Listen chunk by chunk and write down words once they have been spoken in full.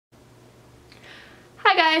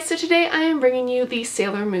Hi guys, so today I am bringing you the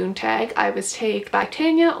Sailor Moon tag. I was tagged by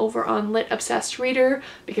Tanya over on Lit Obsessed Reader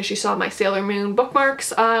because she saw my Sailor Moon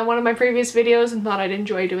bookmarks on one of my previous videos and thought I'd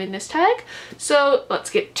enjoy doing this tag. So let's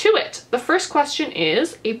get to it. The first question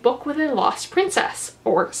is a book with a lost princess,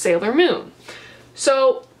 or Sailor Moon.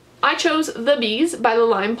 So I chose The Bees by the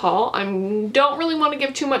Lime Paul. I don't really want to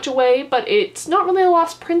give too much away, but it's not really a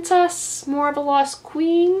lost princess, more of a lost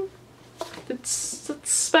queen.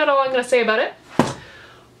 That's about all I'm going to say about it.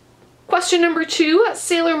 Question number 2,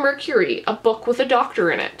 Sailor Mercury, a book with a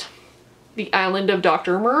doctor in it. The Island of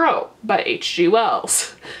Dr. Moreau by H.G.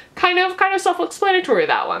 Wells. Kind of self-explanatory,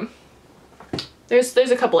 that one. There's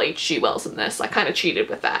a couple H.G. Wells in this. I kind of cheated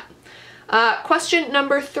with that. Question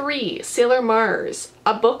number 3, Sailor Mars,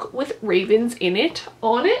 a book with ravens in it,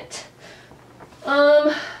 on it.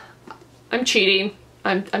 I'm cheating.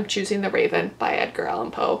 I'm choosing The Raven by Edgar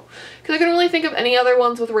Allan Poe because I couldn't really think of any other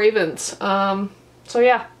ones with ravens. So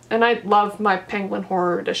yeah. And I love my Penguin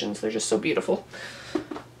Horror editions. They're just so beautiful.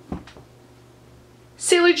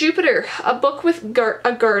 Sailor Jupiter, a book with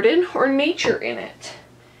a garden or nature in it.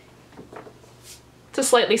 To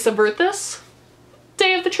slightly subvert this,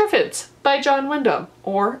 Day of the Triffids by John Wyndham,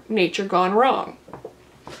 or Nature Gone Wrong.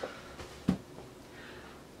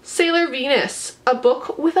 Sailor Venus, a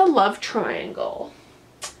book with a love triangle.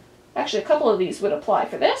 Actually, a couple of these would apply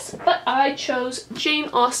for this, but I chose Jane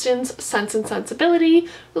Austen's Sense and Sensibility,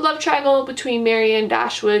 the love triangle between Marianne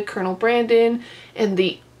Dashwood, Colonel Brandon, and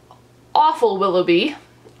the awful Willoughby.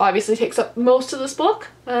 Obviously takes up most of this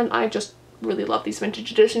book, and I just really love these vintage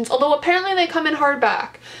editions, although apparently they come in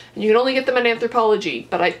hardback, and you can only get them in Anthropology,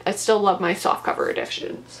 but I still love my softcover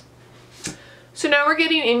editions. So now we're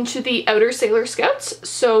getting into the Outer Sailor Scouts.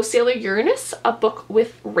 So Sailor Uranus, a book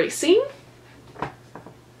with racing.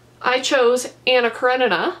 I chose Anna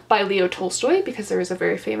Karenina by Leo Tolstoy because there is a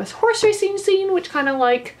very famous horse racing scene which kind of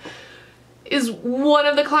like is one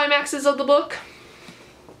of the climaxes of the book.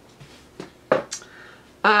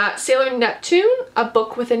 Sailor Neptune, a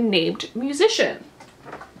book with a named musician.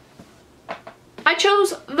 I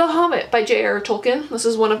chose The Hobbit by J.R.R. Tolkien. This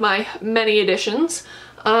is one of my many editions.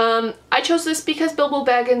 I chose this because Bilbo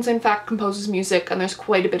Baggins in fact composes music, and there's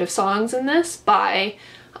quite a bit of songs in this by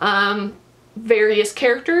various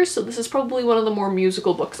characters, so this is probably one of the more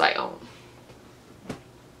musical books I own.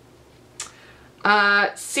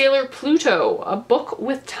 Sailor Pluto, a book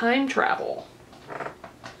with time travel.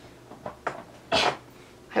 I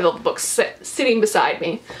have all the books sitting beside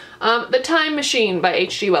me. The Time Machine by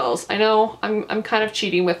H.G. Wells. I know I'm kind of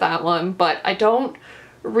cheating with that one, but I don't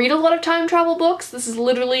read a lot of time travel books. This is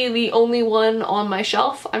literally the only one on my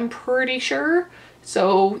shelf, I'm pretty sure.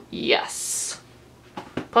 So yes.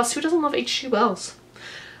 Plus, who doesn't love H.G. Wells?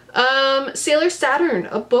 Sailor Saturn,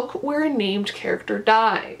 a book where a named character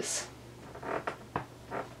dies.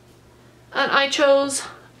 And I chose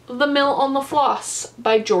The Mill on the Floss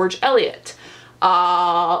by George Eliot.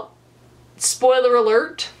 Spoiler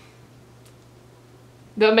alert,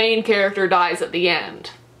 the main character dies at the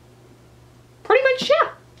end. Pretty much,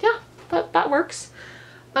 yeah, that works.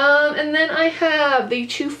 And then I have the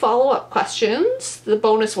 2 follow-up questions, the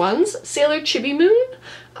bonus ones. Sailor Chibi Moon,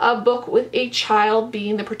 a book with a child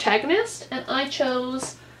being the protagonist, and I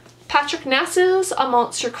chose Patrick Nass's A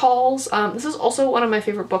Monster Calls. This is also one of my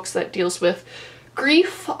favorite books that deals with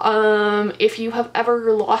grief. If you have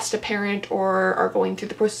ever lost a parent or are going through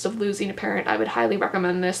the process of losing a parent, I would highly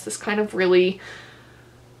recommend this. This kind of really,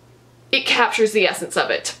 it captures the essence of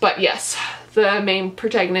it. But yes, the main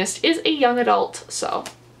protagonist is a young adult, so.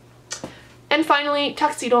 And finally,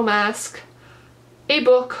 Tuxedo Mask, a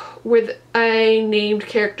book where a named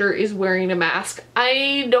character is wearing a mask.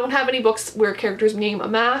 I don't have any books where characters name a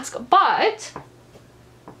mask, but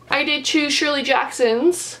I did choose Shirley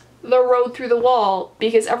Jackson's The Road Through the Wall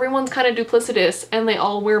because everyone's kind of duplicitous and they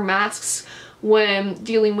all wear masks when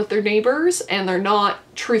dealing with their neighbors and they're not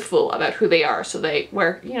truthful about who they are. So they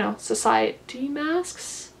wear, you know, society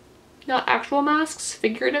masks, not actual masks,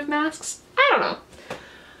 figurative masks. I don't know.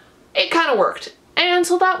 It kind of worked. And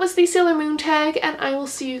so that was the Sailor Moon tag, and I will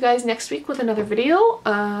see you guys next week with another video.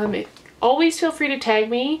 Always feel free to tag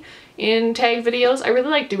me in tag videos. I really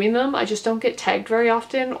like doing them. I just don't get tagged very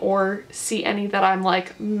often or see any that I'm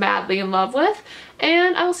like madly in love with.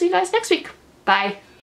 And I will see you guys next week. Bye.